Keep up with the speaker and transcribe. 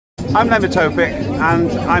I'm Lembit Opik, and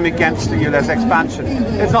I'm against the ULEZ expansion.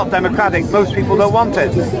 It's not democratic. Most people don't want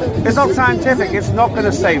it. It's not scientific. It's not going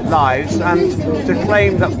to save lives. And to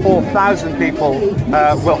claim that 4,000 people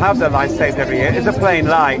will have their lives saved every year is a plain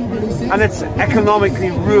lie. And it's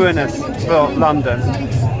economically ruinous for London.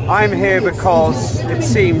 I'm here because it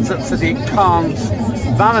seems that Sadiq Khan's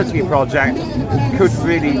vanity project could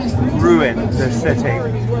really ruin the city,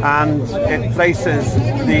 and it places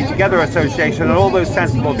the Together Association and all those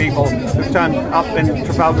sensible people who've turned up in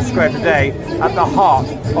Trafalgar Square today at the heart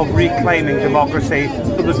of reclaiming democracy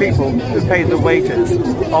for the people who paid the wages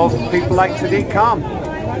of people like Sadiq Khan.